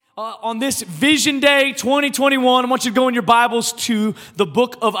On this Vision Day 2021, I want you to go in your Bibles to the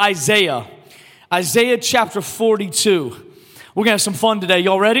book of Isaiah. Isaiah chapter 42. We're going to have some fun today.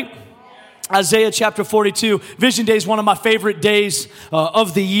 Y'all ready? Isaiah chapter 42. Vision Day is one of my favorite days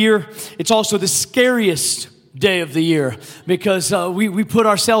of the year. It's also the scariest day of the year because we put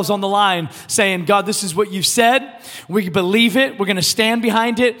ourselves on the line saying, God, this is what you've said. We believe it. We're going to stand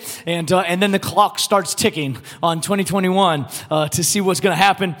behind it. And then the clock starts ticking on 2021 to see what's going to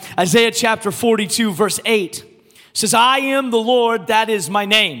happen. Isaiah chapter 42 verse 8 says, I am the Lord, that is my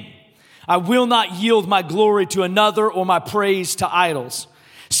name. I will not yield my glory to another or my praise to idols.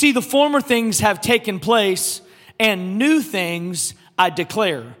 See, the former things have taken place and new things I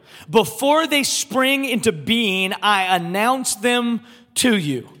declare. Before they spring into being, I announce them to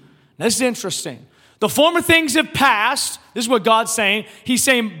you. Now, this is interesting. The former things have passed. This is what God's saying. He's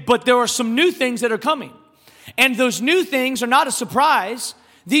saying, but there are some new things that are coming. And those new things are not a surprise.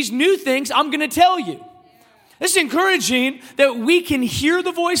 These new things I'm going to tell you. It's encouraging that we can hear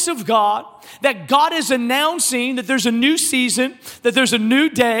the voice of God, that God is announcing that there's a new season, that there's a new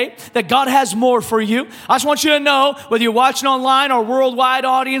day, that God has more for you. I just want you to know, whether you're watching online or worldwide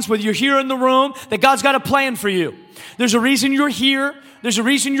audience, whether you're here in the room, that God's got a plan for you. There's a reason you're here. There's a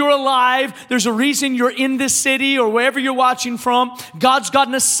reason you're alive. There's a reason you're in this city or wherever you're watching from. God's got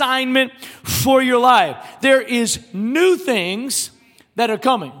an assignment for your life. There is new things that are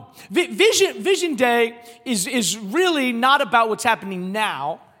coming. Vision Day is really not about what's happening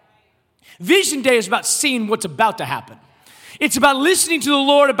now. Vision Day is about seeing what's about to happen. It's about listening to the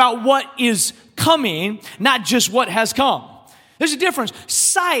Lord about what is coming, not just what has come. There's a difference.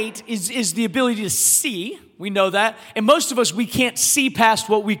 Sight is the ability to see. We know that. And most of us, we can't see past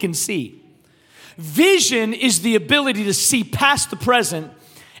what we can see. Vision is the ability to see past the present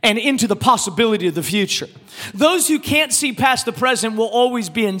and into the possibility of the future. Those who can't see past the present will always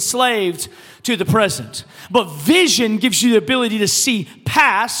be enslaved to the present. But vision gives you the ability to see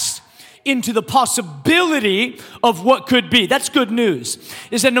past into the possibility of what could be. That's good news.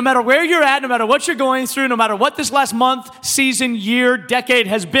 Is that no matter where you're at, no matter what you're going through, no matter what this last month, season, year, decade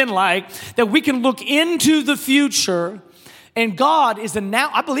has been like, that we can look into the future. And God is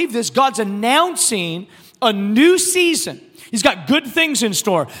I believe this, God's announcing a new season. He's got good things in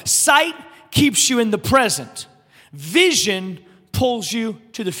store. Sight keeps you in the present. Vision pulls you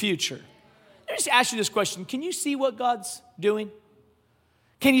to the future. Let me just ask you this question. Can you see what God's doing?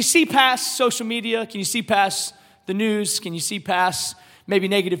 Can you see past social media? Can you see past the news? Can you see past maybe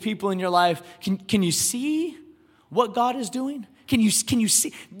negative people in your life? Can you see what God is doing? Can you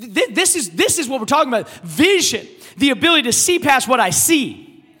see? This is what we're talking about. Vision, the ability to see past what I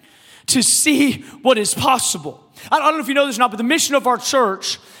see, to see what is possible. I don't know if you know this or not, but the mission of our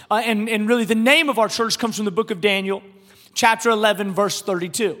church, and really the name of our church comes from the book of Daniel, chapter 11, verse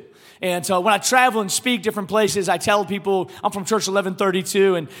 32. And so when I travel and speak different places, I tell people I'm from church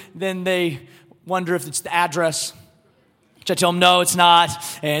 1132, and then they wonder if it's the address, which I tell them, no, it's not.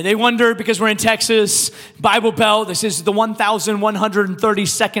 And they wonder because we're in Texas, Bible Belt, this is the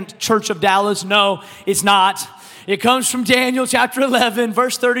 1132nd Church of Dallas. No, it's not. It comes from Daniel chapter 11,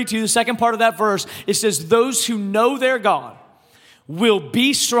 verse 32, the second part of that verse. It says, those who know their God will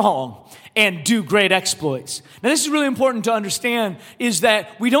be strong and do great exploits. Now, this is really important to understand, is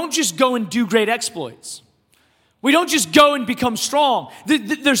that we don't just go and do great exploits. We don't just go and become strong.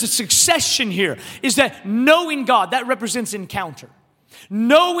 There's a succession here, is that knowing God, that represents encounter.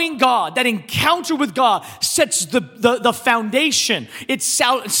 Knowing God, that encounter with God sets the foundation.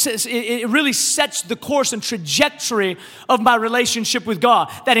 It really sets the course and trajectory of my relationship with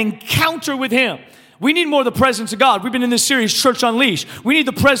God. That encounter with Him. We need more of the presence of God. We've been in this series, Church Unleashed. We need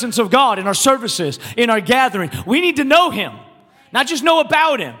the presence of God in our services, in our gathering. We need to know Him. Not just know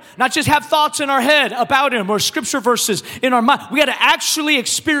about Him. Not just have thoughts in our head about Him or scripture verses in our mind. We got to actually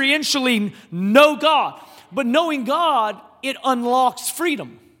experientially know God. But knowing God, it unlocks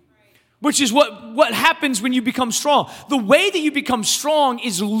freedom, which is what happens when you become strong. The way that you become strong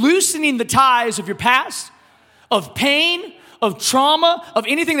is loosening the ties of your past, of pain, of trauma, of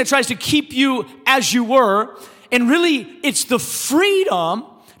anything that tries to keep you as you were. And really, it's the freedom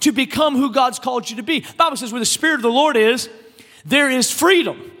to become who God's called you to be. The Bible says where the Spirit of the Lord is, there is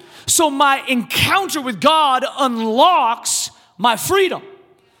freedom. So my encounter with God unlocks my freedom.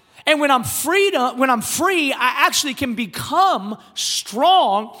 And when I'm free, I actually can become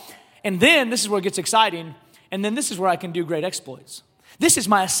strong. And then this is where it gets exciting. And then this is where I can do great exploits. This is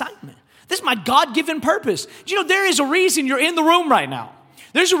my assignment. This is my God-given purpose. You know, there is a reason you're in the room right now.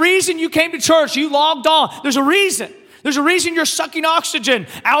 There's a reason you came to church. You logged on. There's a reason. There's a reason you're sucking oxygen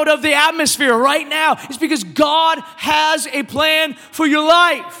out of the atmosphere right now. It's because God has a plan for your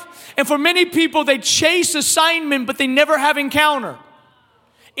life. And for many people, they chase assignment, but they never have encounter.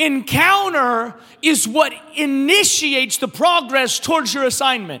 Encounter is what initiates the progress towards your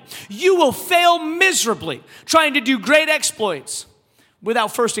assignment. You will fail miserably trying to do great exploits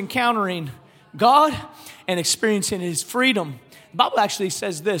without first encountering God and experiencing His freedom. The Bible actually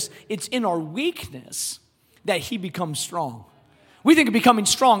says this: it's in our weakness that He becomes strong. We think of becoming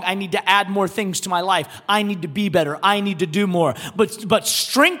strong, I need to add more things to my life. I need to be better. I need to do more. But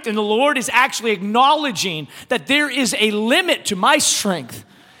strength in the Lord is actually acknowledging that there is a limit to my strength.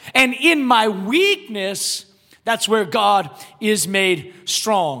 And in my weakness, that's where God is made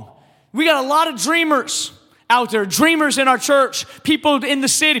strong. We got a lot of dreamers out there, dreamers in our church, people in the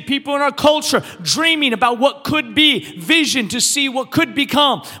city, people in our culture, dreaming about what could be, vision to see what could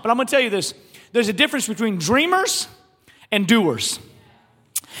become. But I'm going to tell you this, there's a difference between dreamers and doers.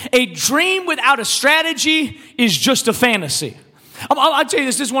 A dream without a strategy is just a fantasy. I'll tell you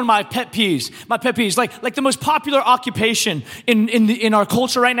this is one of my pet peeves. My pet peeves, like the most popular occupation in our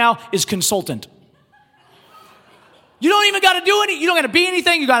culture right now is consultant. You don't even got to do any. You don't got to be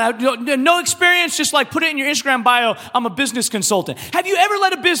anything. You got no experience. Just like put it in your Instagram bio. I'm a business consultant. Have you ever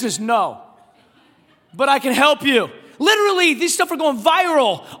led a business? No, but I can help you. Literally, these stuff are going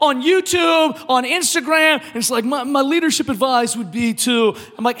viral on YouTube, on Instagram. And it's like, my leadership advice would be to,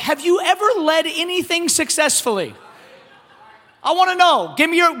 I'm like, have you ever led anything successfully? I want to know. Give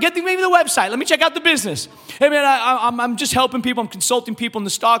me the website. Let me check out the business. Hey man, I'm just helping people. I'm consulting people in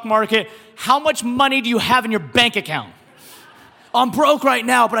the stock market. How much money do you have in your bank account? I'm broke right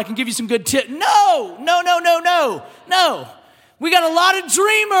now, but I can give you some good tips. No. We got a lot of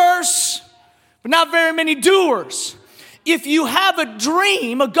dreamers, but not very many doers. If you have a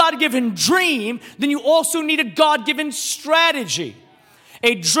dream, a God-given dream, then you also need a God-given strategy.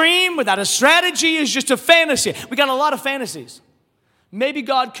 A dream without a strategy is just a fantasy. We got a lot of fantasies. Maybe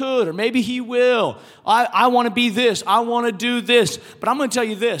God could, or maybe He will. I want to be this. I want to do this. But I'm going to tell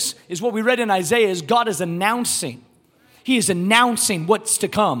you this, is what we read in Isaiah is God is announcing. He is announcing what's to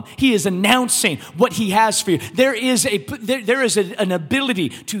come. He is announcing what He has for you. There is an ability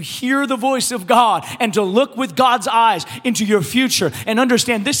to hear the voice of God and to look with God's eyes into your future and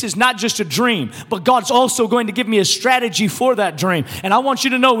understand this is not just a dream, but God's also going to give me a strategy for that dream. And I want you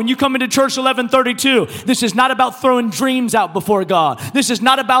to know when you come into Church 1132, this is not about throwing dreams out before God. This is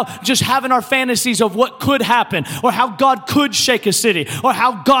not about just having our fantasies of what could happen or how God could shake a city or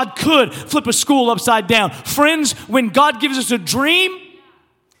how God could flip a school upside down. Friends, when God gives us a dream,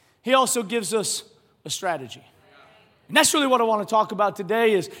 He also gives us a strategy. And that's really what I want to talk about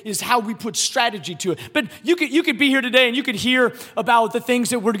today is how we put strategy to it. But you could be here today and you could hear about the things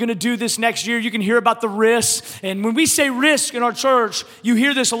that we're going to do this next year. You can hear about the risks. And when we say risk in our church, you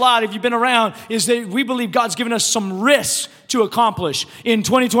hear this a lot if you've been around, is that we believe God's given us some risks to accomplish in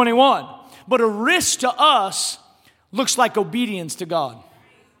 2021. But a risk to us looks like obedience to God.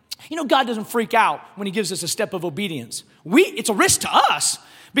 You know, God doesn't freak out when He gives us a step of obedience. It's a risk to us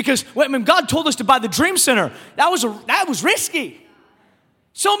because when God told us to buy the Dream Center, that was risky.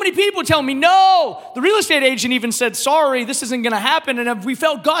 So many people tell me, no. The real estate agent even said, sorry, this isn't going to happen. And we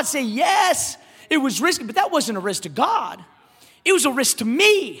felt God say, yes, it was risky. But that wasn't a risk to God. It was a risk to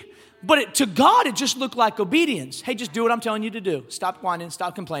me. But to God, it just looked like obedience. Hey, just do what I'm telling you to do. Stop whining,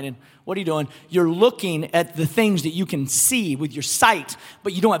 stop complaining. What are you doing? You're looking at the things that you can see with your sight,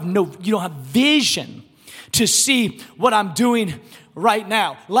 but you don't have vision to see what I'm doing right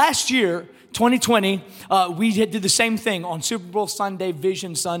now. Last year, 2020, we did the same thing on Super Bowl Sunday,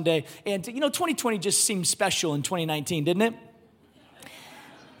 Vision Sunday. And 2020 just seemed special in 2019, didn't it?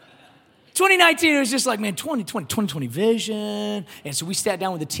 2019, it was just like, man, 2020 vision. And so we sat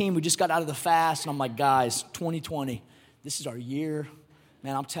down with the team. We just got out of the fast. And I'm like, guys, 2020, this is our year.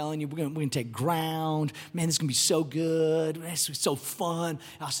 Man, I'm telling you, we're gonna take ground. Man, this is going to be so good. This is so fun.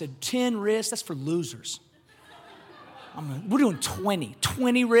 And I said, 10 risks, that's for losers. We're doing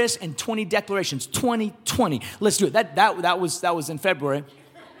 20 risks and 20 declarations. 2020. Let's do it. That was in February.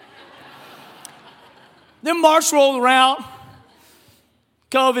 Then March rolled around.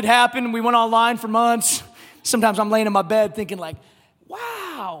 COVID happened. We went online for months. Sometimes I'm laying in my bed thinking like,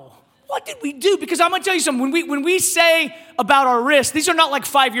 wow, what did we do? Because I'm going to tell you something. When we say about our risks, these are not like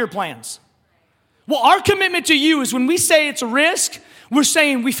 5-year plans. Well, our commitment to you is when we say it's a risk, we're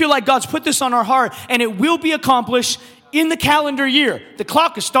saying we feel like God's put this on our heart and it will be accomplished in the calendar year. The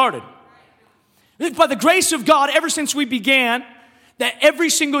clock has started. By the grace of God, ever since we began, that every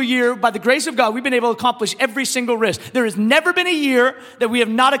single year, by the grace of God, we've been able to accomplish every single risk. There has never been a year that we have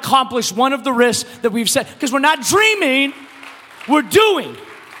not accomplished one of the risks that we've set, because we're not dreaming, we're doing.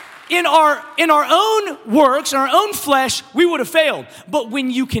 In our own works, in our own flesh, we would have failed. But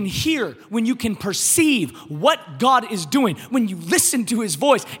when you can hear, when you can perceive what God is doing, when you listen to his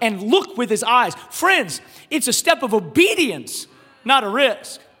voice and look with his eyes, friends, it's a step of obedience, not a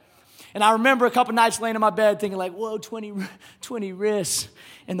risk. And I remember a couple nights laying in my bed thinking like, whoa, 20 risks,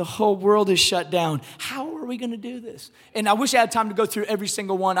 and the whole world is shut down. How are we going to do this? And I wish I had time to go through every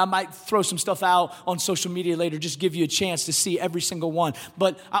single one. I might throw some stuff out on social media later, just give you a chance to see every single one.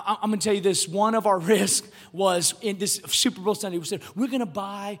 But I'm going to tell you this. One of our risks was in this Super Bowl Sunday, we said, we're going to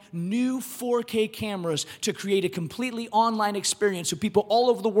buy new 4K cameras to create a completely online experience so people all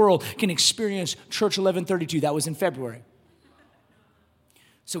over the world can experience Church 1132. That was in February.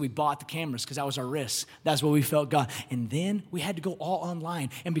 So we bought the cameras because that was our risk. That's what we felt God. And then we had to go all online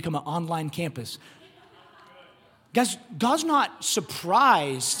and become an online campus. Guys, God's not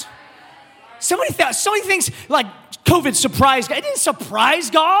surprised. Somebody thinks like COVID surprised God. It didn't surprise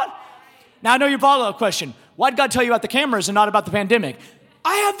God. Now I know your follow-up question. Why did God tell you about the cameras and not about the pandemic?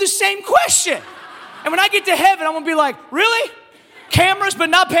 I have the same question. And when I get to heaven, I'm going to be like, really? Cameras but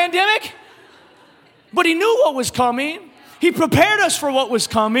not pandemic? But he knew what was coming. He prepared us for what was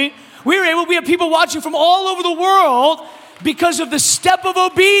coming. We have people watching from all over the world because of the step of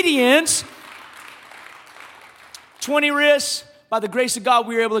obedience. 20 risks. By the grace of God,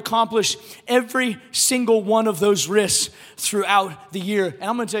 we were able to accomplish every single one of those risks throughout the year. And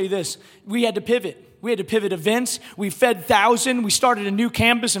I'm going to tell you this. We had to pivot. We had to pivot events. We fed 1,000. We started a new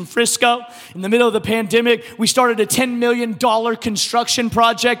campus in Frisco. In the middle of the pandemic, we started a $10 million construction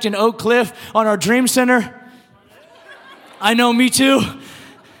project in Oak Cliff on our Dream Center. I know, me too.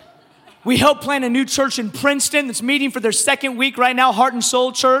 We helped plant a new church in Princeton that's meeting for their second week right now, Heart and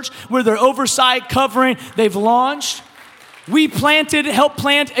Soul Church, where their oversight covering they've launched. We helped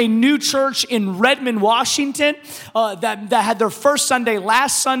plant a new church in Redmond, Washington, that had their first Sunday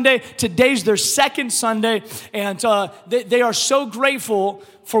last Sunday. Today's their second Sunday, and they are so grateful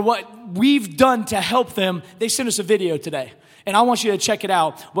for what we've done to help them. They sent us a video today, and I want you to check it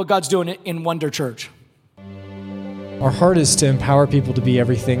out, what God's doing in Wonder Church. Our heart is to empower people to be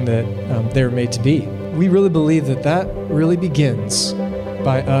everything that they're made to be. We really believe that really begins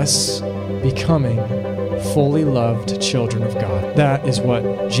by us becoming fully loved children of God. That is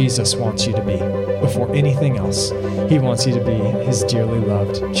what Jesus wants you to be before anything else. He wants you to be his dearly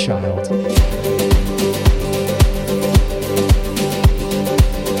loved child.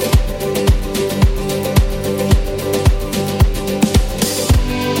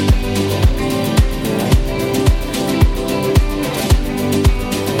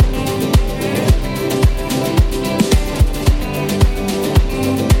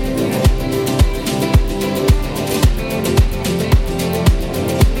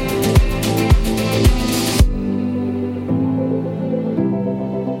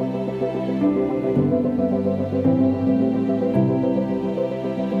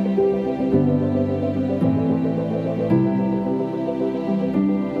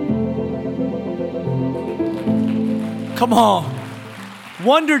 Come on.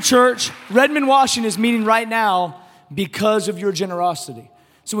 Wonder Church, Redmond, Washington is meeting right now because of your generosity.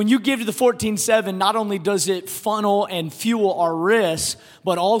 So when you give to the 14-7, not only does it funnel and fuel our risks,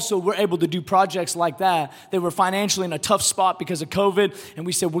 but also we're able to do projects like that. They were financially in a tough spot because of COVID, and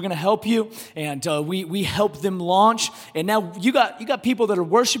we said, we're going to help you. And we helped them launch. And now you got people that are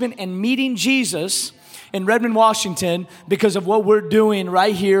worshiping and meeting Jesus in Redmond, Washington because of what we're doing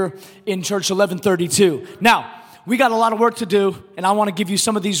right here in Church 1132. Now, we got a lot of work to do, and I want to give you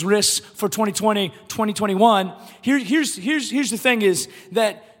some of these risks for 2020, 2021. Here's the thing is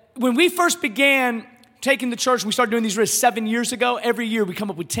that when we first began taking the church, we started doing these risks 7 years ago. Every year we come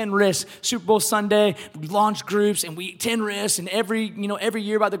up with 10 risks. Super Bowl Sunday, we launch groups, and 10 risks, and every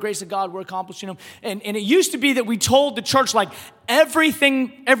year by the grace of God, we're accomplishing them. And it used to be that we told the church like every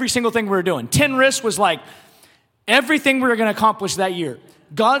single thing we were doing. 10 risks was like everything we were going to accomplish that year.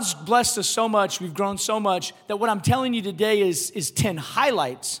 God's blessed us so much, we've grown so much, that what I'm telling you today is 10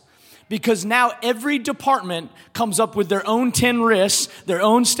 highlights. Because now every department comes up with their own 10 risks, their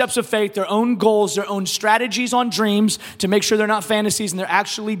own steps of faith, their own goals, their own strategies on dreams to make sure they're not fantasies and they're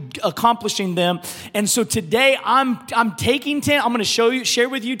actually accomplishing them. And so today I'm taking 10, I'm going to share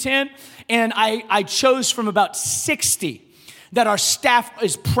with you 10, and I chose from about 60 that our staff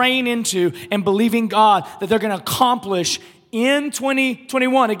is praying into and believing God that they're going to accomplish in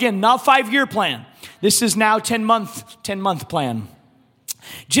 2021. Again, not 5-year plan. This is now 10-month plan.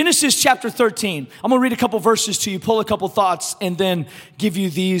 Genesis chapter 13. I'm going to read a couple verses to you, pull a couple thoughts, and then give you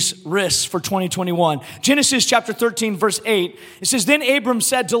these risks for 2021. Genesis chapter 13, verse 8. It says, Then Abram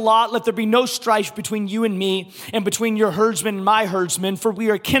said to Lot, Let there be no strife between you and me, and between your herdsmen and my herdsmen, for we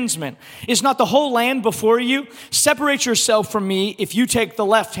are kinsmen. Is not the whole land before you? Separate yourself from me. If you take the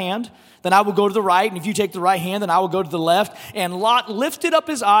left hand, then I will go to the right, and if you take the right hand, then I will go to the left. And Lot lifted up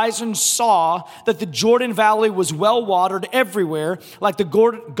his eyes and saw that the Jordan Valley was well watered everywhere, like the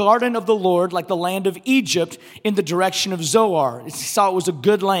garden of the Lord, like the land of Egypt in the direction of Zoar. He saw it was a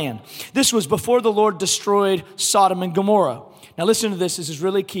good land. This was before the Lord destroyed Sodom and Gomorrah. Now listen to this. This is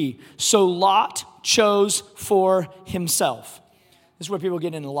really key. So Lot chose for himself. This is where people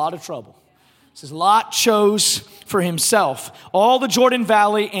get in a lot of trouble. It says Lot chose for himself all the Jordan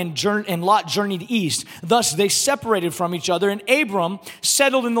Valley, and Lot journeyed east. Thus they separated from each other, and Abram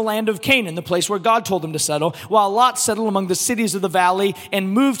settled in the land of Canaan, the place where God told him to settle, while Lot settled among the cities of the valley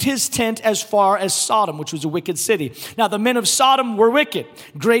and moved his tent as far as Sodom, which was a wicked city. Now the men of Sodom were wicked,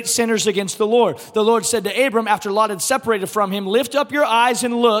 great sinners against the Lord. The Lord said to Abram, after Lot had separated from him, Lift up your eyes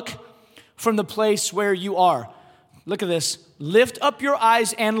and look from the place where you are. Look at this. Lift up your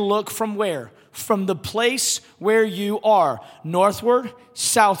eyes and look from where? From the place where you are, northward,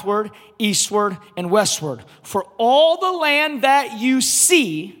 southward, eastward, and westward. For all the land that you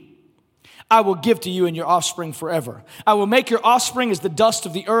see, I will give to you and your offspring forever. I will make your offspring as the dust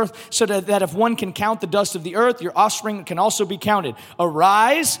of the earth, so that if one can count the dust of the earth, your offspring can also be counted.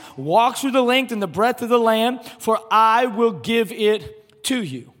 Arise, walk through the length and the breadth of the land, for I will give it to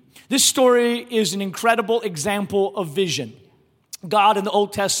you. This story is an incredible example of vision. God in the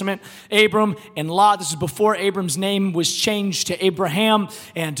Old Testament, Abram and Lot, this is before Abram's name was changed to Abraham,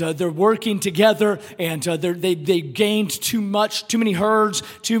 and they're working together, and they gained too many herds,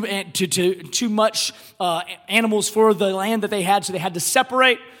 too much animals for the land that they had, so they had to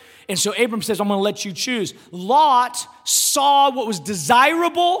separate. And so Abram says, I'm going to let you choose. Lot saw what was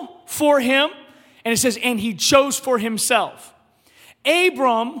desirable for him, and it says, and he chose for himself.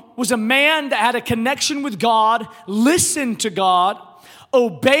 Abram was a man that had a connection with God, listened to God,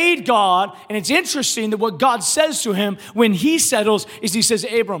 obeyed God, and it's interesting that what God says to him when he settles is he says,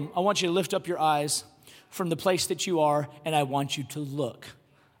 Abram, I want you to lift up your eyes from the place that you are, and I want you to look.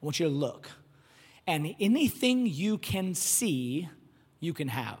 I want you to look. And anything you can see, you can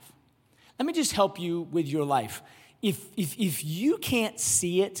have. Let me just help you with your life. If you can't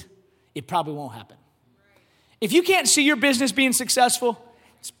see it, it probably won't happen. If you can't see your business being successful,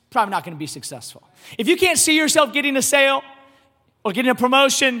 it's probably not going to be successful. If you can't see yourself getting a sale or getting a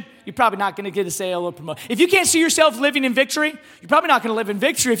promotion, you're probably not going to get a sale or promotion. If you can't see yourself living in victory, you're probably not going to live in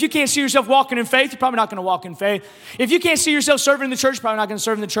victory. If you can't see yourself walking in faith, you're probably not going to walk in faith. If you can't see yourself serving in the church, you're probably not going to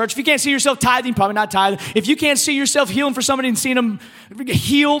serve in the church. If you can't see yourself tithing, probably not tithing. If you can't see yourself healing for somebody and seeing them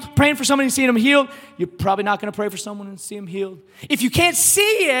healed, praying for somebody and seeing them healed, you're probably not going to pray for someone and see them healed. If you can't see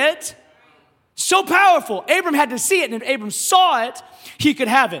it, so powerful. Abram had to see it, and if Abram saw it, he could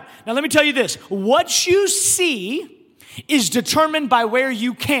have it. Now, let me tell you this. What you see is determined by where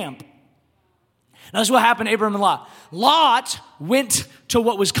you camp. Now, this is what happened to Abram and Lot. Lot went to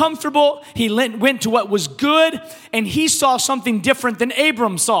what was comfortable. He went to what was good, and he saw something different than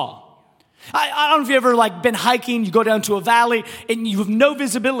Abram saw. I don't know if you've ever been hiking. You go down to a valley, and you have no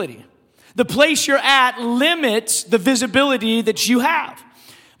visibility. The place you're at limits the visibility that you have.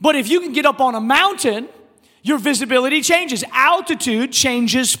 But if you can get up on a mountain, your visibility changes. Altitude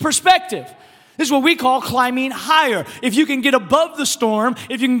changes perspective. This is what we call climbing higher. If you can get above the storm,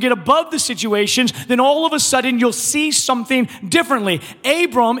 if you can get above the situations, then all of a sudden you'll see something differently.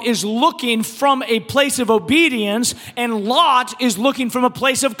 Abram is looking from a place of obedience, and Lot is looking from a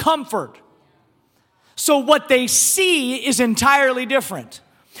place of comfort. So what they see is entirely different.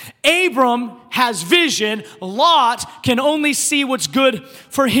 Abram has vision. Lot can only see what's good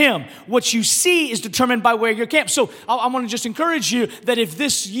for him. What you see is determined by where you're camped. So I want to just encourage you that if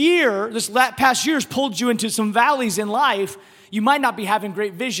this past year has pulled you into some valleys in life, you might not be having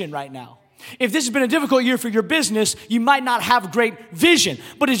great vision right now. If this has been a difficult year for your business, you might not have great vision.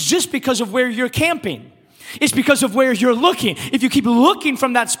 But it's just because of where you're camping. It's because of where you're looking. If you keep looking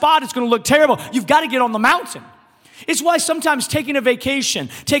from that spot, it's going to look terrible. You've got to get on the mountain. It's why sometimes taking a vacation,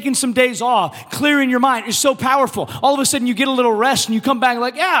 taking some days off, clearing your mind is so powerful. All of a sudden you get a little rest and you come back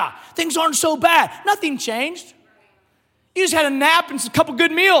like, yeah, things aren't so bad. Nothing changed. You just had a nap and a couple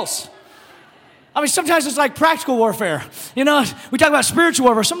good meals. I mean, sometimes it's like practical warfare. You know, we talk about spiritual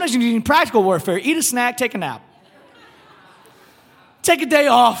warfare. Sometimes you need practical warfare. Eat a snack, take a nap. Take a day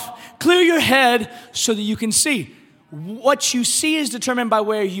off, clear your head so that you can see. What you see is determined by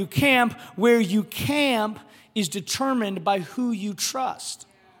where you camp. Where you camp is determined by who you trust.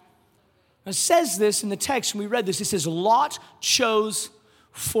 It says this in the text, when we read this, it says, Lot chose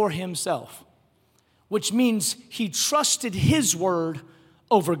for himself, which means he trusted his word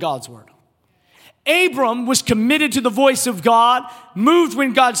over God's word. Abram was committed to the voice of God, moved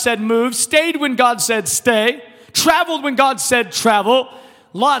when God said move, stayed when God said stay, traveled when God said travel.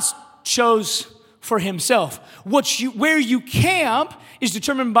 Lot chose for himself. Where you camp is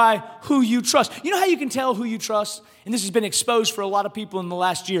determined by who you trust. You know how you can tell who you trust? And this has been exposed for a lot of people in the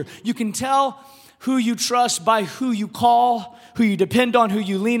last year. You can tell who you trust by who you call, who you depend on, who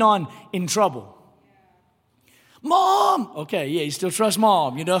you lean on in trouble. Mom! Okay, yeah, you still trust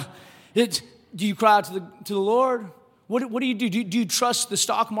mom, you know. Do you cry out to the Lord? What do you do? Do you trust the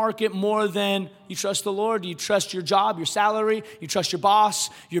stock market more than you trust the Lord? Do you trust your job, your salary? You trust your boss,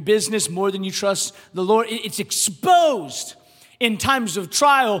 your business more than you trust the Lord? It's exposed in times of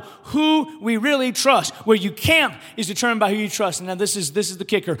trial who we really trust. Where you camp is determined by who you trust. And now this is the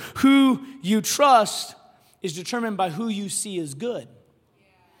kicker. Who you trust is determined by who you see as good.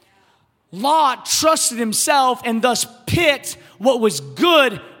 Lot trusted himself and thus picked what was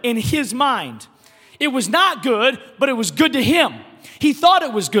good in his mind. It was not good, but it was good to him. He thought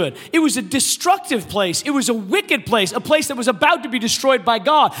it was good. It was a destructive place. It was a wicked place, a place that was about to be destroyed by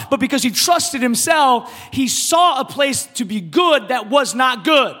God. But because he trusted himself, he saw a place to be good that was not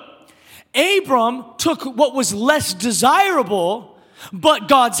good. Abram took what was less desirable, but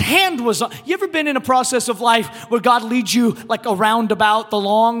God's hand was on. You ever been in a process of life where God leads you like a roundabout, the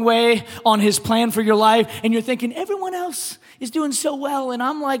long way on his plan for your life, and you're thinking, everyone else is doing so well, and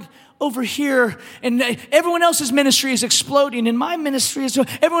I'm like over here, and everyone else's ministry is exploding, and my ministry is,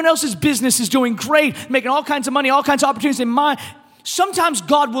 everyone else's business is doing great, making all kinds of money, all kinds of opportunities, and mine. Sometimes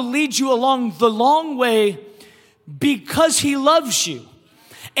God will lead you along the long way because he loves you.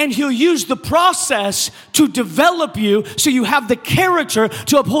 And he'll use the process to develop you so you have the character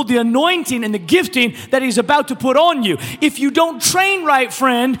to uphold the anointing and the gifting that he's about to put on you. If you don't train right,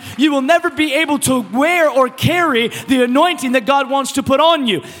 friend, you will never be able to wear or carry the anointing that God wants to put on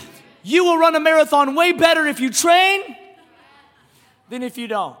you. You will run a marathon way better if you train than if you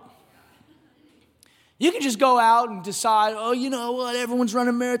don't. You can just go out and decide, oh, you know what, everyone's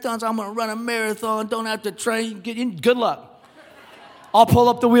running marathons, I'm going to run a marathon, don't have to train. Good luck. I'll pull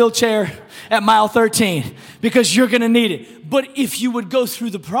up the wheelchair at mile 13 because you're going to need it. But if you would go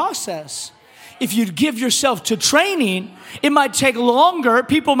through the process, if you'd give yourself to training, it might take longer.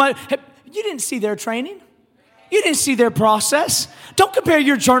 You didn't see their training. You didn't see their process. Don't compare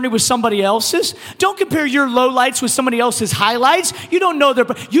your journey with somebody else's. Don't compare your lowlights with somebody else's highlights. You don't know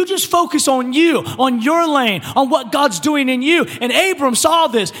you just focus on you, on your lane, on what God's doing in you. And Abram saw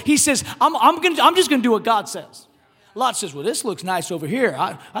this. He says, I'm just going to do what God says. Lot says, well, this looks nice over here.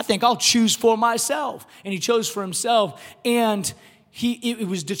 I think I'll choose for myself. And he chose for himself. And it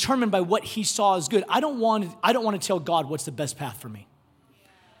was determined by what he saw as good. I don't want to tell God what's the best path for me.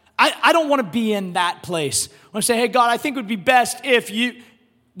 I don't want to be in that place. I want to say, hey, God, I think it would be best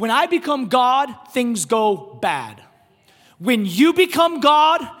when I become God, things go bad. When you become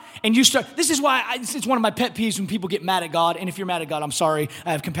God and you start, this is why it's one of my pet peeves when people get mad at God. And if you're mad at God, I'm sorry.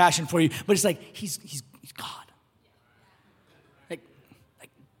 I have compassion for you. But it's like, he's God.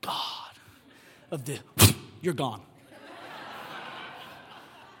 God of you're gone.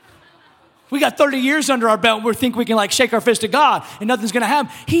 We got 30 years under our belt and we think we can like shake our fist at God and nothing's going to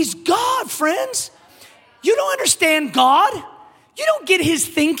happen. He's God, friends. You don't understand God. You don't get his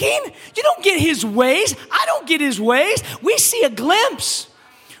thinking. You don't get his ways. I don't get his ways. We see a glimpse.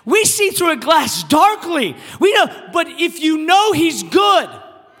 We see through a glass darkly. We know, but if you know he's good,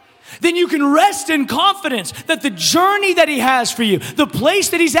 then you can rest in confidence that the journey that he has for you, the place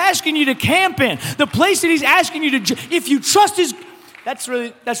that he's asking you to camp in, the place that he's asking you to, if you trust his, that's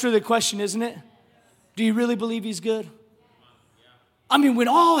really the question, isn't it? Do you really believe he's good? I mean, when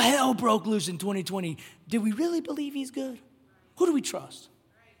all hell broke loose in 2020, did we really believe he's good? Who do we trust?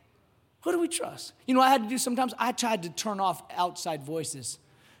 Who do we trust? You know what I had to do sometimes? I tried to turn off outside voices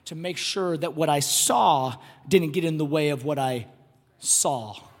to make sure that what I saw didn't get in the way of what I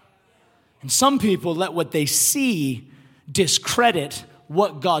saw. And some people let what they see discredit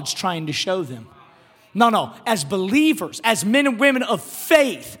what God's trying to show them. No. As believers, as men and women of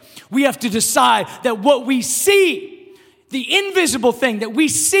faith, we have to decide that what we see, the invisible thing that we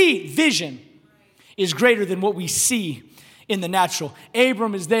see, vision, is greater than what we see in the natural.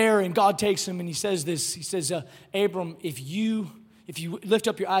 Abram is there and God takes him and he says this. He says, Abram, if you lift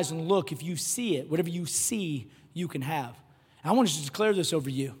up your eyes and look, if you see it, whatever you see, you can have. And I want to declare this over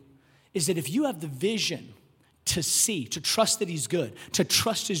you. Is that if you have the vision to see, to trust that he's good, to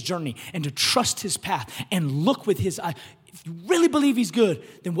trust his journey, and to trust his path, and look with his eye. If you really believe he's good,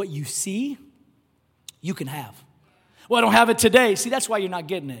 then what you see, you can have. Well, I don't have it today. See, that's why you're not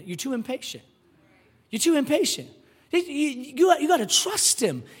getting it. You're too impatient. You're too impatient. You got to trust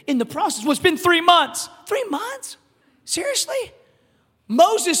him in the process. Well, it's been 3 months. 3 months? Seriously?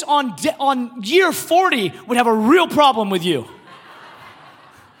 Moses on year 40 would have a real problem with you.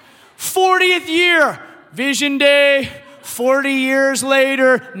 40th year, Vision Day, 40 years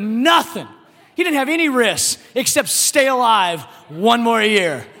later, nothing. He didn't have any risks except stay alive 1 more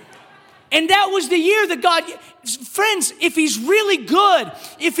year. And that was the year that God, friends, if he's really good,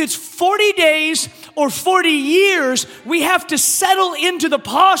 if it's 40 days or 40 years, we have to settle into the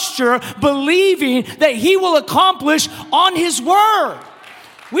posture believing that he will accomplish on his word.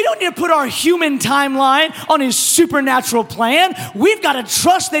 We don't need to put our human timeline on his supernatural plan. We've got to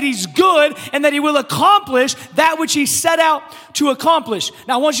trust that he's good and that he will accomplish that which he set out to accomplish.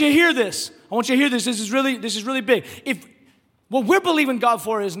 Now, I want you to hear this. This is really big. What we're believing God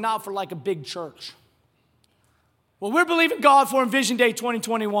for is not for like a big church. What we're believing God for in Vision Day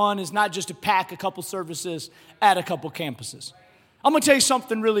 2021 is not just to pack a couple services at a couple campuses. I'm going to tell you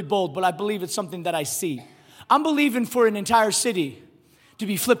something really bold, but I believe it's something that I see. I'm believing for an entire city to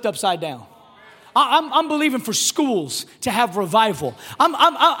be flipped upside down. I'm believing for schools to have revival.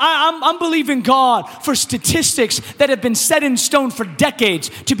 I'm believing God for statistics that have been set in stone for decades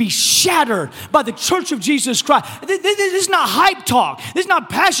to be shattered by the Church of Jesus Christ. This is not hype talk. This is not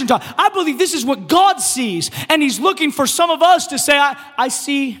passion talk. I believe this is what God sees, and he's looking for some of us to say, I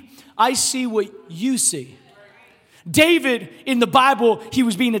see what you see. David, in the Bible, he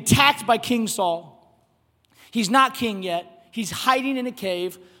was being attacked by King Saul. He's not king yet. He's hiding in a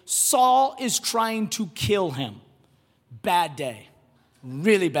cave. Saul is trying to kill him. Bad day.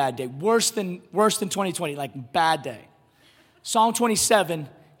 Really bad day. Worse than 2020, like bad day. Psalm 27,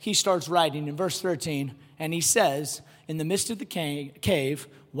 he starts writing in verse 13, and he says, in the midst of the cave,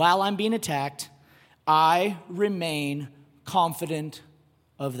 while I'm being attacked, I remain confident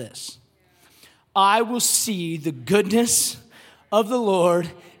of this. I will see the goodness of the Lord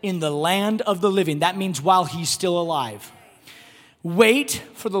in the land of the living. That means while he's still alive. Wait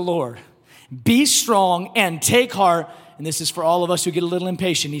for the Lord. Be strong and take heart. And this is for all of us who get a little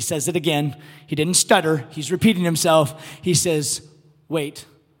impatient. He says it again. He didn't stutter. He's repeating himself. He says, wait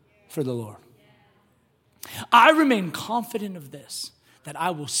for the Lord. I remain confident of this, that I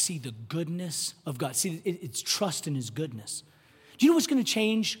will see the goodness of God. See, it's trust in his goodness. Do you know what's going to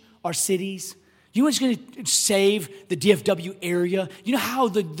change our cities? You know what's going to save the DFW area? You know how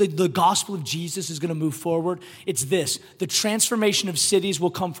the gospel of Jesus is going to move forward? It's this. The transformation of cities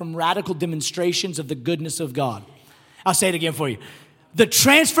will come from radical demonstrations of the goodness of God. I'll say it again for you. The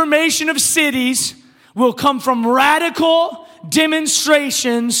transformation of cities will come from radical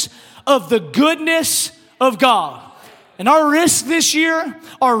demonstrations of the goodness of God. And our risk this year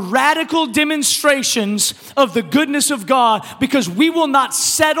are radical demonstrations of the goodness of God, because we will not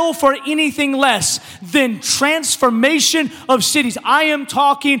settle for anything less than transformation of cities. I am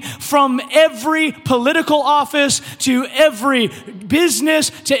talking from every political office to every business,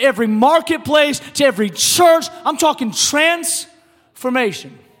 to every marketplace, to every church. I'm talking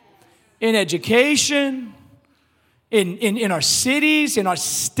transformation in education, in our cities, in our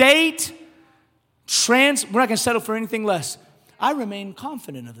state. We're not going to settle for anything less. I remain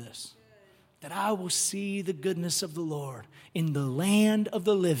confident of this, that I will see the goodness of the Lord in the land of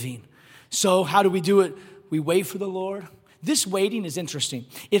the living. So how do we do it? We wait for the Lord. This waiting is interesting.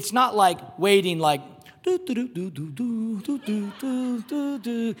 It's not like waiting like do, do, do, do, do, do, do, do, do,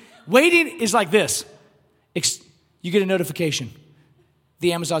 do. Waiting is like this. You get a notification.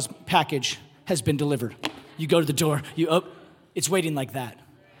 The Amazon's package has been delivered. You go to the door. It's waiting like that.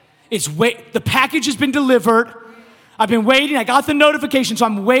 The package has been delivered. I've been waiting. I got the notification, so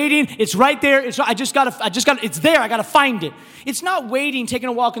I'm waiting. It's right there. It's there. I got to find it. It's not waiting, taking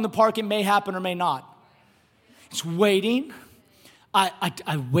a walk in the park. It may happen or may not. It's waiting.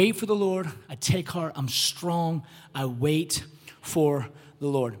 I wait for the Lord. I take heart. I'm strong. I wait for the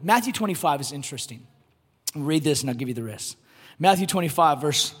Lord. Matthew 25 is interesting. I'll read this and I'll give you the rest. Matthew 25,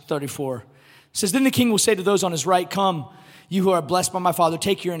 verse 34 says, "Then the king will say to those on his right, 'Come, you who are blessed by my Father,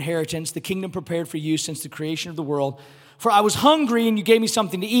 take your inheritance, the kingdom prepared for you since the creation of the world. For I was hungry, and you gave me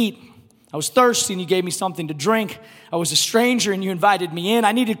something to eat. I was thirsty, and you gave me something to drink. I was a stranger, and you invited me in.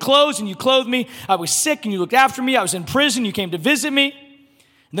 I needed clothes, and you clothed me. I was sick, and you looked after me. I was in prison, you came to visit me.'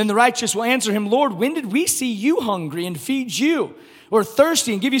 And then the righteous will answer him, 'Lord, when did we see you hungry and feed you? or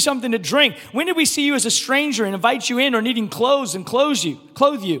thirsty and give you something to drink? When did we see you as a stranger and invite you in, or needing clothes and clothe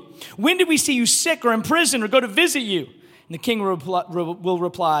you? When did we see you sick or in prison or go to visit you? And the king will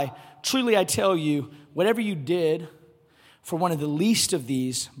reply, truly I tell you, whatever you did for one of the least of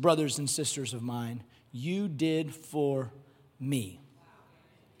these brothers and sisters of mine, you did for me.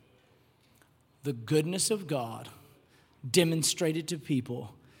 The goodness of God demonstrated to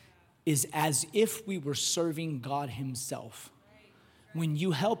people is as if we were serving God himself. When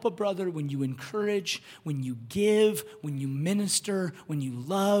you help a brother, when you encourage, when you give, when you minister, when you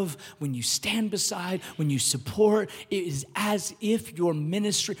love, when you stand beside, when you support, it is as if your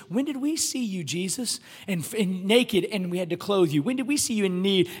ministry. When did we see you, Jesus, and naked and we had to clothe you? When did we see you in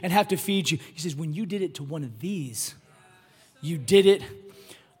need and have to feed you? He says, when you did it to one of these, you did it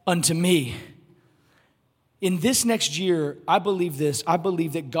unto me. In this next year, I believe this. I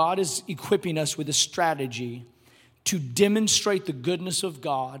believe that God is equipping us with a strategy to demonstrate the goodness of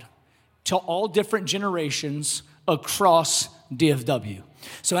God to all different generations across DFW.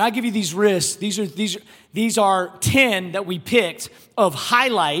 So when I give you these lists, these are 10 that we picked of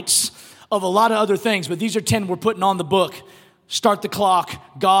highlights of a lot of other things, but these are 10 we're putting on the book. Start the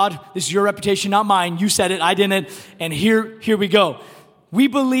clock. God, this is your reputation, not mine. You said it, I didn't. And here we go. We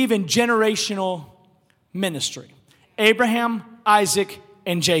believe in generational ministry. Abraham, Isaac,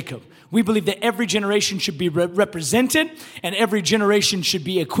 and Jacob. We believe that every generation should be represented and every generation should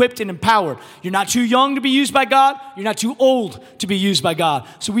be equipped and empowered. You're not too young to be used by God. You're not too old to be used by God.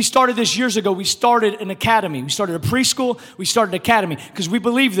 So we started this years ago. We started an academy. We started a preschool. We started an academy because we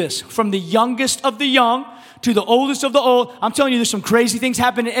believe this. From the youngest of the young to the oldest of the old, I'm telling you, there's some crazy things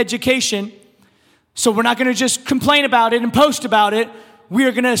happen in education. So we're not going to just complain about it and post about it. We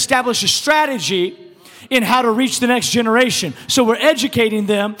are going to establish a strategy in how to reach the next generation. So we're educating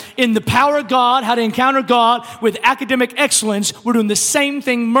them in the power of God, how to encounter God with academic excellence. We're doing the same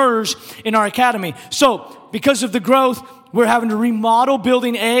thing merged in our academy. So because of the growth, we're having to remodel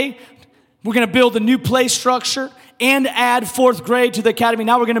building A. We're going to build a new play structure and add fourth grade to the academy.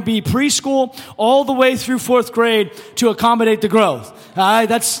 Now we're going to be preschool all the way through fourth grade to accommodate the growth. All right,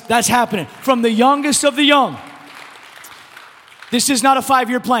 that's happening. From the youngest of the young. This is not a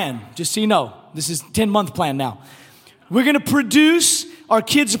 5-year plan, just so you know. This is a 10-month plan now. We're going to produce, our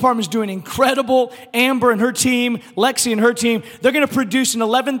kids department is doing incredible. Amber and her team, Lexi and her team, they're going to produce an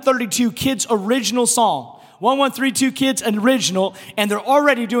 1132 Kids original song. 1132 Kids original, and they're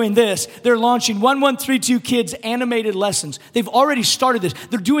already doing this. They're launching 1132 Kids animated lessons. They've already started this.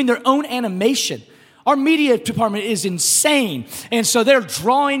 They're doing their own animation. Our media department is insane. And so they're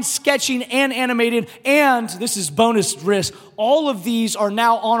drawing, sketching, and animated. And this is bonus risk. All of these are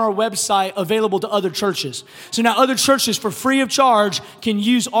now on our website available to other churches. So now other churches for free of charge can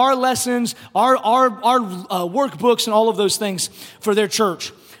use our lessons, our workbooks, and all of those things for their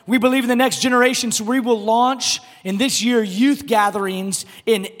church. We believe in the next generation, so we will launch in this year youth gatherings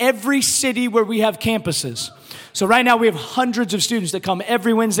in every city where we have campuses. So right now we have hundreds of students that come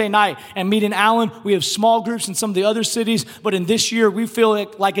every Wednesday night and meet in Allen. We have small groups in some of the other cities, but in this year we feel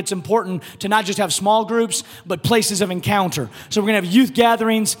like it's important to not just have small groups, but places of encounter. So we're going to have youth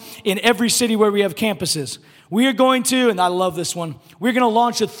gatherings in every city where we have campuses. We are going to, and I love this one, we're going to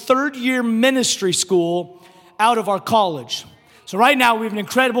launch a 3rd-year ministry school out of our college. So right now, we have an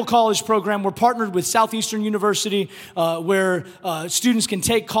incredible college program. We're partnered with Southeastern University, where students can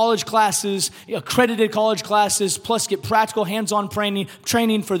take college classes, accredited college classes, plus get practical hands-on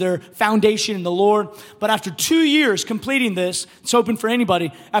training for their foundation in the Lord. But after 2 years completing this, it's open for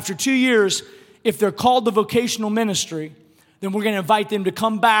anybody. After 2 years, if they're called to vocational ministry, then we're going to invite them to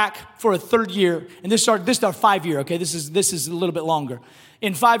come back for a 3rd year. And this is our 5-year, okay? This is a little bit longer.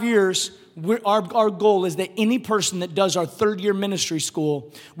 In 5 years, our goal is that any person that does our 3rd-year ministry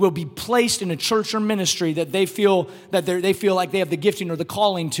school will be placed in a church or ministry that they feel like they have the gifting or the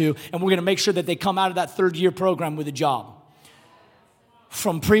calling to, and we're going to make sure that they come out of that 3rd-year program with a job.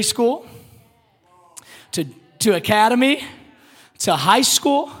 From preschool to academy to high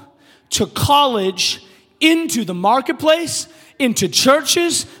school to college, into the marketplace, into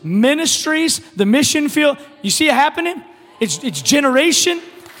churches, ministries, the mission field. You see it happening? It's generation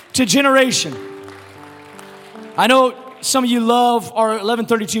to generation. I know some of you love our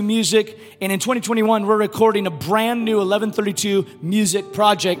 1132 music, and in 2021, we're recording a brand new 1132 music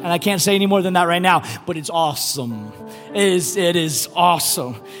project, and I can't say any more than that right now, but it's awesome. It is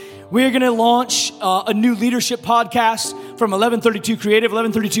awesome. We're going to launch a new leadership podcast from 1132 Creative.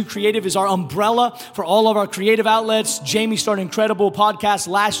 1132 Creative is our umbrella for all of our creative outlets. Jamie started an incredible podcast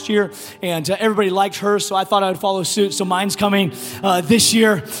last year, and everybody liked her, so I thought I would follow suit. So mine's coming this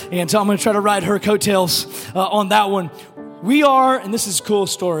year, and so I'm going to try to ride her coattails on that one. We are, and this is a cool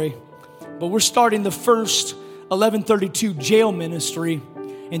story, but we're starting the first 1132 jail ministry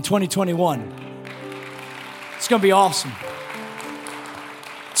in 2021. It's going to be awesome.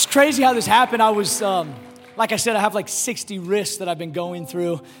 It's crazy how this happened. I was, like I said, I have like 60 risks that I've been going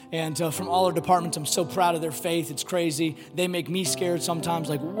through, and from all our departments, I'm so proud of their faith. It's crazy. They make me scared sometimes,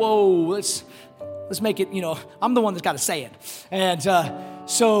 like, whoa, let's make it, I'm the one that's got to say it. And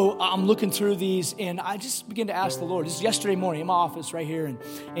so I'm looking through these, and I just begin to ask the Lord. This is yesterday morning in my office right here,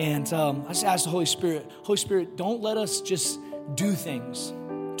 and I just asked the Holy Spirit, don't let us just do things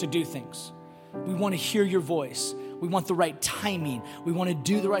to do things. We want to hear your voice. We want the right timing. We want to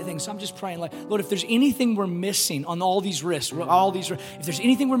do the right thing. So I'm just praying, like, Lord, if there's anything we're missing on all these risks, if there's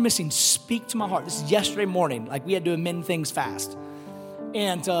anything we're missing, speak to my heart. This is yesterday morning. Like, we had to amend things fast.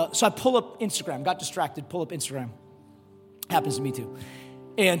 And so I pull up Instagram, got distracted, pull up Instagram. Happens to me too.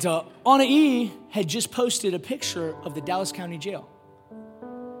 And Anna E. had just posted a picture of the Dallas County Jail.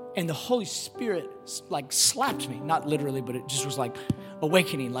 And the Holy Spirit, like, slapped me. Not literally, but it just was like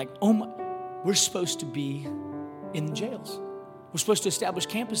awakening. Like, oh my, we're supposed to be in the jails. We're supposed to establish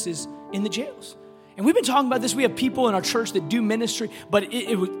campuses in the jails. And we've been talking about this. We have people in our church that do ministry, but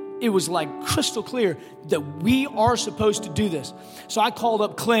it was like crystal clear that we are supposed to do this. So I called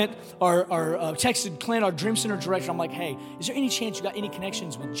up Clint, texted Clint, our Dream Center director. I'm like, hey, is there any chance you got any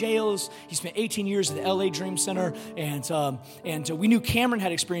connections with jails? He spent 18 years at the LA Dream Center, and we knew Cameron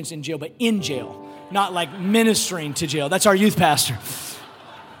had experience in jail, but in jail, not like ministering to jail. That's our youth pastor.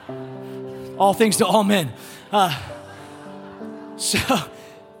 All things to all men. So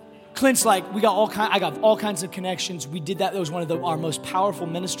Clint's like, I got all kinds of connections. We did that. That was one of our most powerful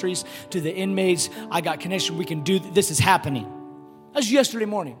ministries to the inmates. I got connection. We can do this. Is happening. That was yesterday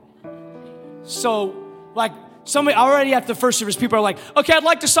morning. So, like, somebody already after the first service, people are like, okay, I'd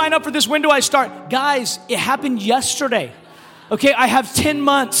like to sign up for this. When do I start? Guys, it happened yesterday. Okay, I have 10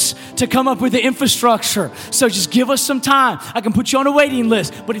 months to come up with the infrastructure. So just give us some time. I can put you on a waiting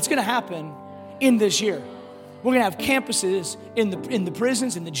list, but it's going to happen in this year. We're going to have campuses in the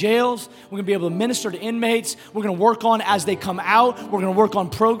prisons, in the jails. We're going to be able to minister to inmates. We're going to work on as they come out. We're going to work on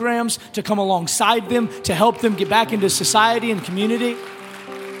programs to come alongside them, to help them get back into society and community.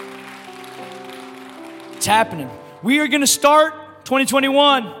 It's happening. We are going to start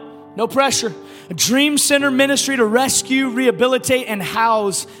 2021, no pressure, a Dream Center ministry to rescue, rehabilitate, and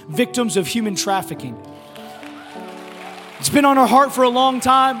house victims of human trafficking. It's been on our heart for a long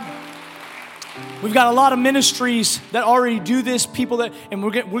time. We've got a lot of ministries that already do this, people that, and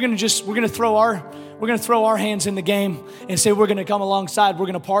we're going to throw our hands in the game and say we're going to come alongside. We're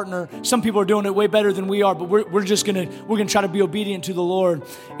going to partner. Some people are doing it way better than we are, but we're going to try to be obedient to the Lord.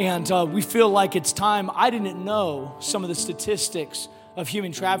 And we feel like it's time. I didn't know some of the statistics of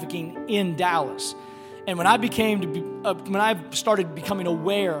human trafficking in Dallas, and when I started becoming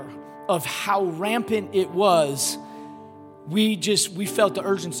aware of how rampant it was, we felt the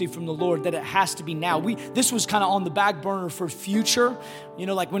urgency from the Lord that it has to be now. This was kind of on the back burner for future,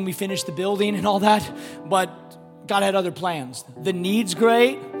 like when we finished the building and all that, but God had other plans. The need's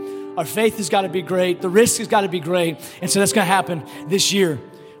great. Our faith has got to be great. The risk has got to be great. And so that's going to happen this year.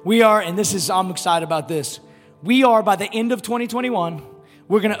 I'm excited about this. We are, by the end of 2021,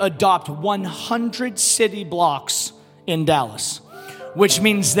 we're going to adopt 100 city blocks in Dallas, which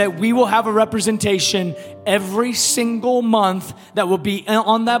means that we will have a representation every single month that will be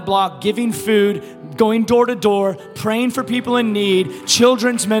on that block, giving food, going door to door, praying for people in need,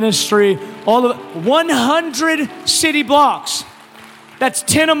 children's ministry, all of it. 100 city blocks. That's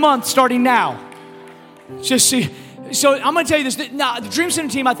 10 a month starting now. So I'm going to tell you this. Now, the Dream Center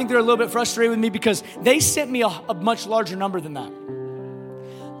team, I think they're a little bit frustrated with me because they sent me a much larger number than that.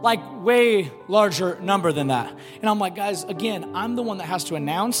 Like way larger number than that. And I'm like, guys, again, I'm the one that has to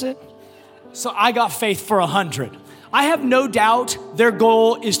announce it. So I got faith for 100. I have no doubt their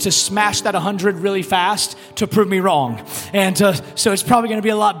goal is to smash that 100 really fast to prove me wrong. And so it's probably going to be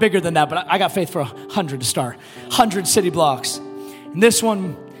a lot bigger than that, but I got faith for 100 to start. 100 city blocks. And this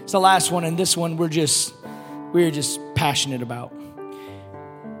one is the last one, and this one we're just passionate about.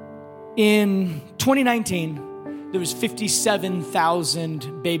 In 2019, there was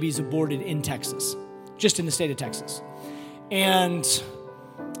 57,000 babies aborted in Texas, just in the state of Texas. And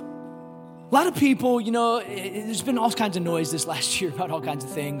a lot of people, there's been all kinds of noise this last year about all kinds of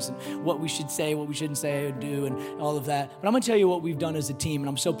things and what we should say, what we shouldn't say and do and all of that. But I'm going to tell you what we've done as a team, and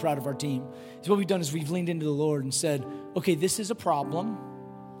I'm so proud of our team. What we've done is we've leaned into the Lord and said, okay, this is a problem.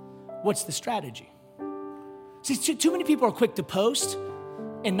 What's the strategy? See, too many people are quick to post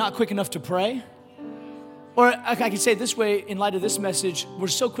and not quick enough to pray. Or I can say it this way, in light of this message, we're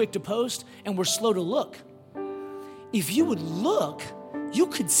so quick to post and we're slow to look. if you would look, you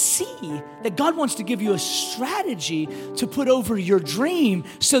could see that God wants to give you a strategy to put over your dream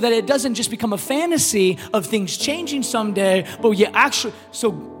so that it doesn't just become a fantasy of things changing someday, but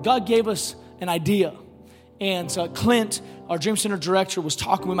so God gave us an idea. And so Clint, our Dream Center director, was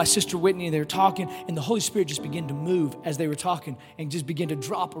talking with my sister Whitney, and they were talking, and the Holy Spirit just began to move as they were talking and just began to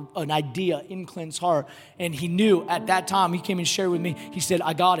drop an idea in Clint's heart. And he knew at that time, he came and shared with me, he said,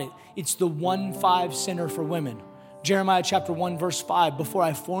 I got it. It's the 1-5 Center for Women. Jeremiah chapter 1, verse 5, before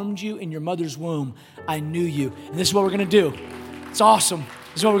I formed you in your mother's womb, I knew you. And this is what we're going to do. It's awesome.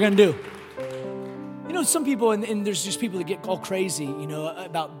 This is what we're going to do. You know, some people, and there's just people that get all crazy, you know,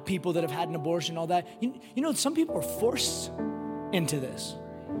 about people that have had an abortion and all that. You know, some people are forced into this.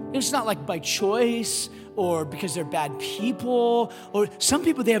 It's not like by choice or because they're bad people, or some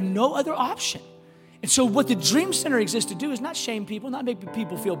people, they have no other option. And so what the Dream Center exists to do is not shame people, not make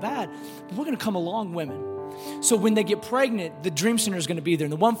people feel bad, but we're going to come along women. So when they get pregnant, the Dream Center is going to be there.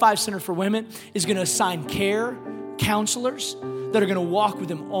 And the 1-5 Center for Women is going to assign care counselors that are going to walk with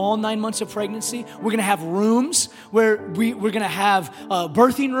them all 9 months of pregnancy. We're going to have rooms where we're going to have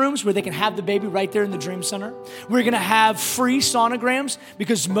birthing rooms where they can have the baby right there in the Dream Center. We're going to have free sonograms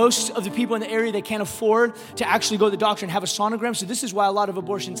because most of the people in the area, they can't afford to actually go to the doctor and have a sonogram. So this is why a lot of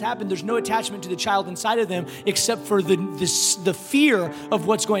abortions happen. There's no attachment to the child inside of them except for the fear of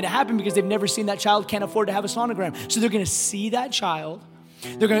what's going to happen because they've never seen that child, can't afford to have a sonogram. So they're going to see that child.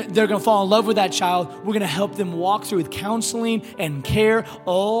 They're going to fall in love with that child. We're going to help them walk through with counseling and care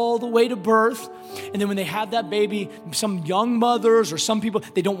all the way to birth. And then when they have that baby, some young mothers or some people,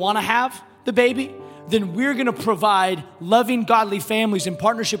 they don't want to have the baby, then we're going to provide loving, godly families in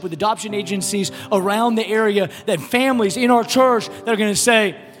partnership with adoption agencies around the area, that families in our church that are going to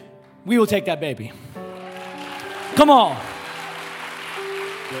say, we will take that baby. Come on.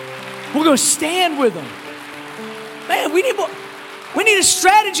 We're going to stand with them. Man, we need more. We need a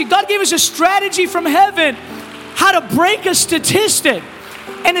strategy. God gave us a strategy from heaven how to break a statistic.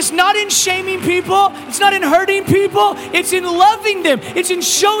 And it's not in shaming people. It's not in hurting people. It's in loving them. It's in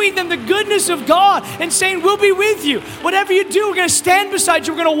showing them the goodness of God and saying, we'll be with you. Whatever you do, we're going to stand beside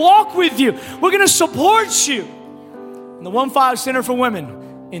you. We're going to walk with you. We're going to support you. And the 1-5 Center for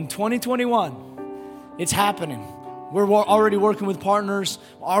Women in 2021, it's happening. We're already working with partners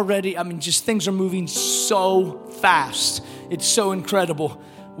already. I mean, just things are moving so fast. It's so incredible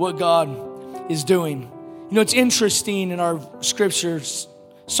what God is doing. You know, it's interesting in our scriptures,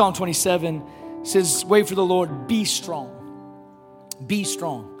 Psalm 27 says, wait for the Lord, be strong. Be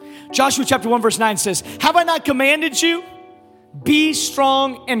strong. Joshua chapter 1 verse 9 says, have I not commanded you? Be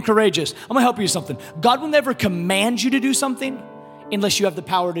strong and courageous. I'm going to help you with something. God will never command you to do something unless you have the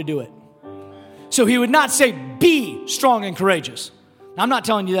power to do it. So he would not say, be strong and courageous. Now, I'm not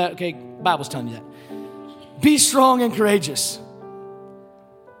telling you that, okay? The Bible's telling you that. Be strong and courageous.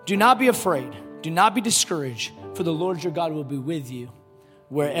 Do not be afraid. Do not be discouraged, for the Lord your God will be with you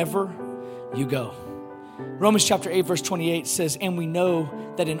wherever you go. Romans chapter 8, verse 28 says, and we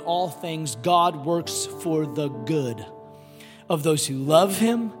know that in all things God works for the good of those who love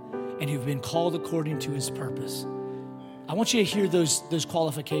him and who've been called according to his purpose. I want you to hear those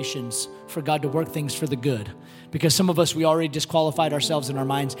qualifications for God to work things for the good. Because some of us, we already disqualified ourselves in our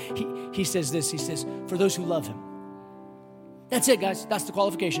minds. He says this, he says, for those who love him. That's it, guys. That's the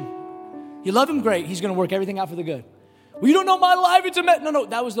qualification. You love him, great. He's going to work everything out for the good. Well, you don't know my life. It's a mess. No,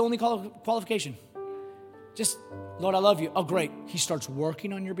 that was the only qualification. Just, Lord, I love you. Oh, great. He starts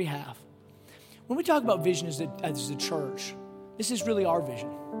working on your behalf. When we talk about vision as a church, this is really our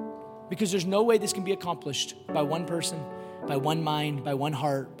vision. Because there's no way this can be accomplished by one person, by one mind, by one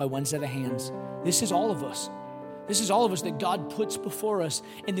heart, by one set of hands. This is all of us. This is all of us that God puts before us,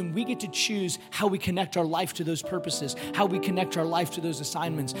 and then we get to choose how we connect our life to those purposes, how we connect our life to those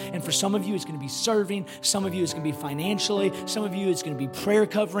assignments. And for some of you, it's going to be serving. Some of you, it's going to be financially. Some of you, it's going to be prayer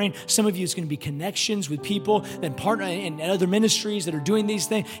covering. Some of you, it's going to be connections with people and partner and other ministries that are doing these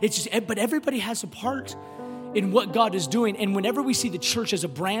things. It's just, but everybody has a part in what God is doing. And whenever we see the church as a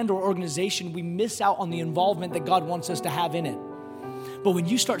brand or organization, we miss out on the involvement that God wants us to have in it. But when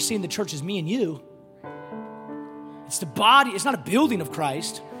you start seeing the church as me and you, it's the body. It's not a building of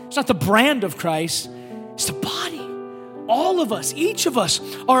Christ. It's not the brand of Christ. It's the body. All of us, each of us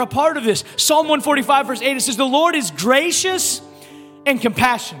are a part of this. Psalm 145 verse 8, it says, the Lord is gracious and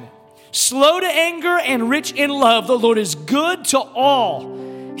compassionate, slow to anger and rich in love. The Lord is good to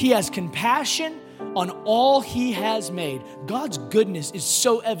all. He has compassion on all he has made. God's goodness is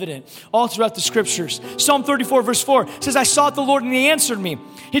so evident all throughout the scriptures. Psalm 34 verse 4 says, I sought the Lord and he answered me.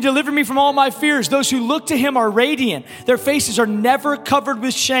 He delivered me from all my fears. Those who look to him are radiant. Their faces are never covered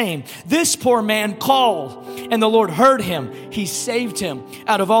with shame. This poor man called, and the Lord heard him. He saved him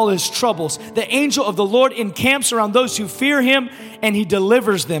out of all his troubles. The angel of the Lord encamps around those who fear him, and he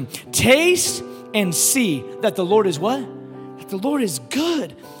delivers them. Taste and see that the Lord is what? That the Lord is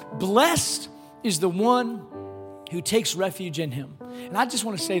good. Blessed is the one who takes refuge in him. And I just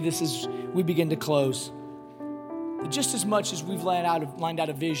want to say this as we begin to close. Just as much as we've lined out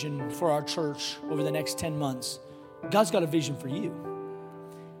a vision for our church over the next 10 months, God's got a vision for you.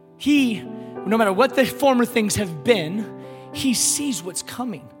 He, no matter what the former things have been, he sees what's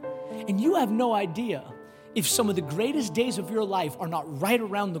coming. And you have no idea if some of the greatest days of your life are not right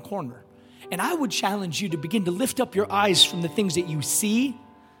around the corner. And I would challenge you to begin to lift up your eyes from the things that you see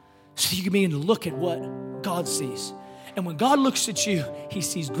so you can begin to look at what God sees. And when God looks at you, he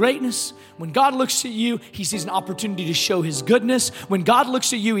sees greatness. When God looks at you, he sees an opportunity to show his goodness. When God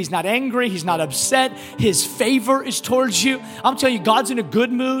looks at you, he's not angry. He's not upset. His favor is towards you. I'm telling you, God's in a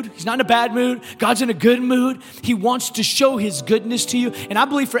good mood. He's not in a bad mood. God's in a good mood. He wants to show his goodness to you. And I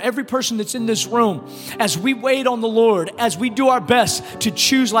believe for every person that's in this room, as we wait on the Lord, as we do our best to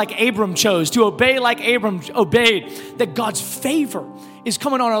choose like Abram chose, to obey like Abram obeyed, that God's favor is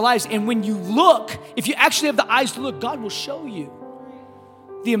coming on our lives. And when you look, if you actually have the eyes to look, God will show you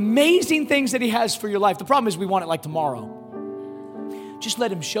the amazing things that he has for your life. The problem is we want it like tomorrow. Just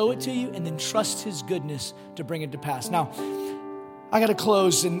let him show it to you and then trust his goodness to bring it to pass. Now, I got to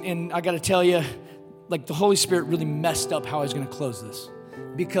close and I got to tell you, like the Holy Spirit really messed up how I was going to close this.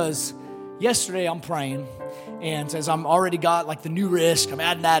 Because yesterday I'm praying, and as I'm already got like the new risk, I'm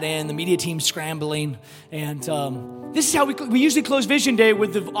adding that in, the media team's scrambling, and this is how we usually close Vision Day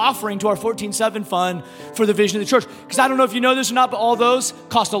with the offering to our 14-7 fund for the vision of the church. Because I don't know if you know this or not, but all those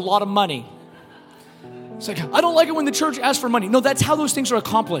cost a lot of money. It's like, I don't like it when the church asks for money. No, that's how those things are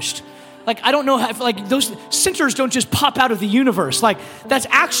accomplished. Like, I don't know how, like those centers don't just pop out of the universe. Like, that's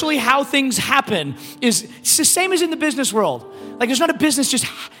actually how things happen. It's the same as in the business world. Like, there's not a business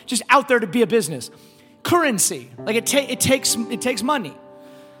just out there to be a business. Currency, like it takes money.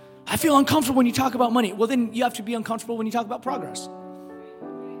 I feel uncomfortable when you talk about money. Well, then you have to be uncomfortable when you talk about progress.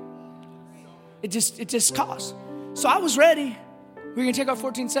 It just costs. So I was ready. We were going to take our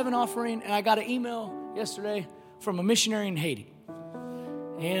 14-7 offering, and I got an email yesterday from a missionary in Haiti.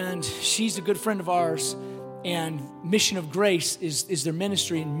 And she's a good friend of ours, and Mission of Grace is their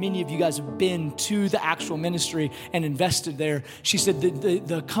ministry, and many of you guys have been to the actual ministry and invested there. She said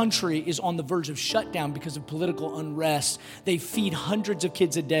the country is on the verge of shutdown because of political unrest. They feed hundreds of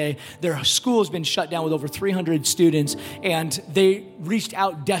kids a day. Their school has been shut down with over 300 students, and they reached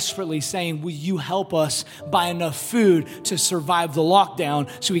out desperately saying, will you help us buy enough food to survive the lockdown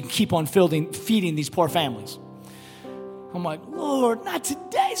so we can keep on feeding these poor families? I'm like, Lord, not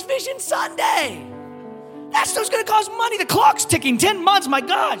today's Vision Sunday. That stuff's going to cost money. The clock's ticking, 10 months, my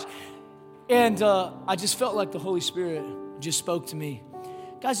gosh. And I just felt like the Holy Spirit just spoke to me.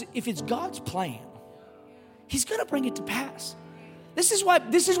 Guys, if it's God's plan, he's going to bring it to pass. This is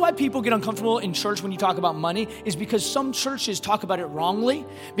why people get uncomfortable in church when you talk about money, is because some churches talk about it wrongly,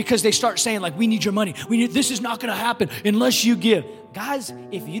 because they start saying like, we need your money. This is not going to happen unless you give. Guys,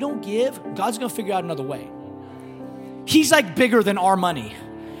 if you don't give, God's going to figure out another way. He's like bigger than our money.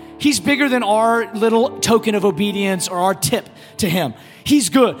 He's bigger than our little token of obedience or our tip to him. He's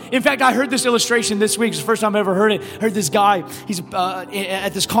good. In fact, I heard this illustration this week. It's the first time I ever heard it. I heard this guy, he's at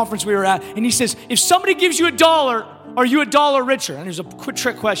this conference we were at, and he says, if somebody gives you $1, are you $1 richer? And there's a quick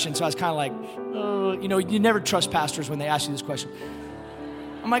trick question, so I was kind of like, you never trust pastors when they ask you this question.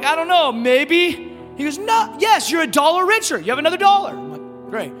 I'm like, I don't know, maybe. He goes, no, yes, you're $1 richer. You have another $1. I'm like,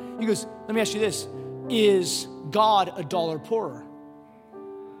 great. He goes, let me ask you this. Is God $1 poorer?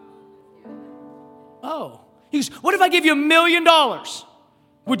 Oh. He goes, what if I give you $1 million?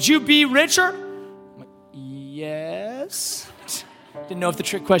 Would you be richer? I'm like, yes. Didn't know if the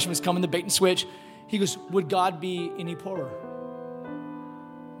trick question was coming, the bait and switch. He goes, would God be any poorer?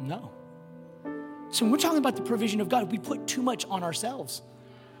 No. So when we're talking about the provision of God, we put too much on ourselves.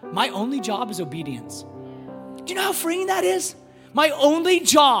 My only job is obedience. Do you know how freeing that is? My only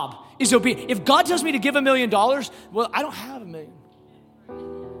job is obedience. If God tells me to give $1 million, well, I don't have $1 million.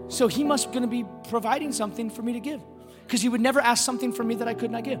 So he must going to be providing something for me to give, because he would never ask something from me that I could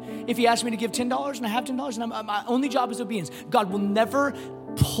not give. If he asked me to give $10 and I have $10, and my only job is obedience. God will never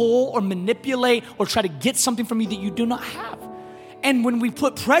pull or manipulate or try to get something from you that you do not have. And when we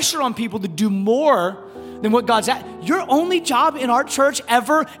put pressure on people to do more than what God's at, your only job in our church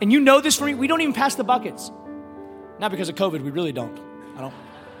ever, and you know this for me, we don't even pass the buckets. Not because of COVID, we really don't. I don't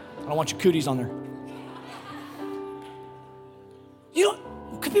want your cooties on there.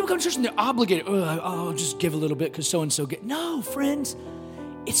 some people come to church and they're obligated. Oh, I'll just give a little bit because so-and-so get. No, friends,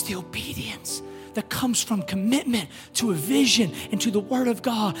 it's the obedience that comes from commitment to a vision and to the Word of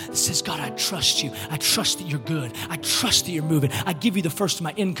God that says, God, I trust you. I trust that you're good. I trust that you're moving. I give you the first of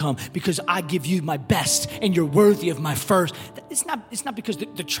my income because I give you my best and you're worthy of my first. It's not because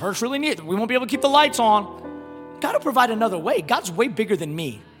the church really needs it. We won't be able to keep the lights on. God will provide another way. God's way bigger than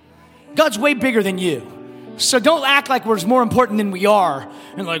me. God's way bigger than you. So don't act like we're more important than we are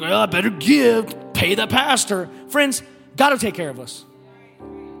and like, well, I better give, pay the pastor. Friends, God will take care of us.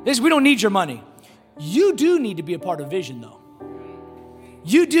 We don't need your money. You do need to be a part of vision, though.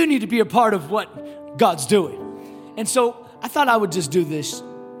 You do need to be a part of what God's doing. And so I thought I would just do this.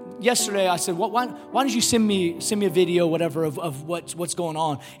 Yesterday, I said, why don't you send me a video, whatever, of what's going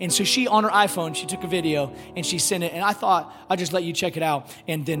on? And so she, on her iPhone, she took a video and she sent it. And I thought I'd just let you check it out.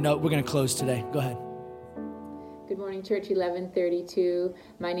 And then we're going to close today. Go ahead. Good morning, Church 1132.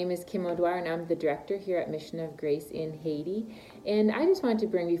 My name is Kim O'Dwyer, and I'm the director here at Mission of Grace in Haiti. And I just wanted to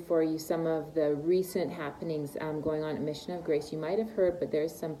bring before you some of the recent happenings going on at Mission of Grace. You might have heard, but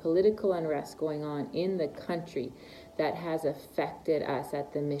there's some political unrest going on in the country that has affected us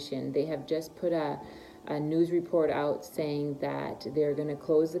at the mission. They have just put a news report out saying that they're going to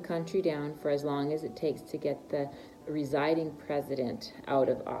close the country down for as long as it takes to get the residing president out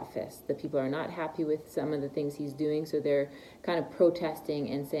of office. The people are not happy with some of the things he's doing, so they're kind of protesting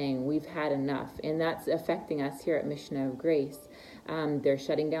and saying, we've had enough. And that's affecting us here at Mission of Grace. They're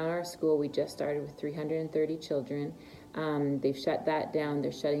shutting down our school. We just started with 330 children. They've shut that down.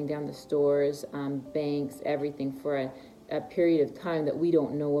 They're shutting down the stores, banks, everything for a period of time that we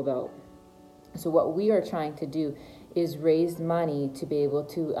don't know about. So what we are trying to do is raise money to be able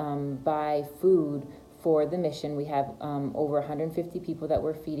to buy food for the mission. We have over 150 people that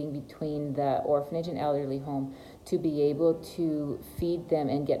we're feeding between the orphanage and elderly home to be able to feed them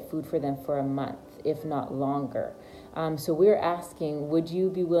and get food for them for a month, if not longer. So we're asking, would you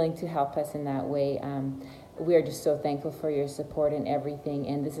be willing to help us in that way? We are just so thankful for your support and everything.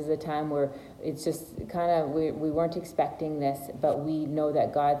 And this is a time where it's just kind of, we weren't expecting this, but we know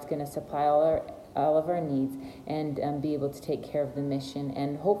that God's going to supply all of our needs and be able to take care of the mission.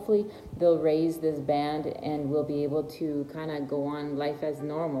 And hopefully they'll raise this band and we'll be able to kind of go on life as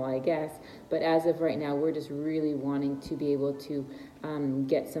normal, I guess. But as of right now, we're just really wanting to be able to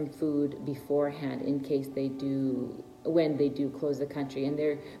get some food beforehand in case when they do close the country. And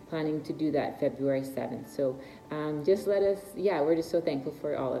they're planning to do that February 7th. So just we're just so thankful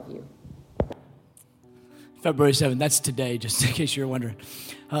for all of you. February 7th, that's today, just in case you're wondering.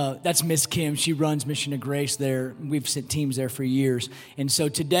 That's Miss Kim. She runs Mission of Grace there. We've sent teams there for years. And so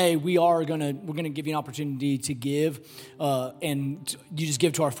today we're gonna give you an opportunity to give, and you just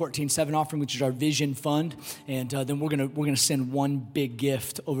give to our 14-7 offering, which is our vision fund. And then we're gonna send one big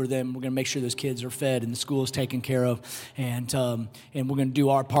gift over them. We're gonna make sure those kids are fed and the school is taken care of. And we're gonna do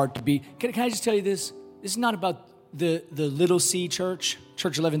our part to be. Can I just tell you this? This is not about the little C church,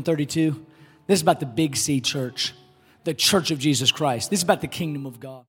 Church 1132. This is about the big C church, the Church of Jesus Christ. This is about the kingdom of God.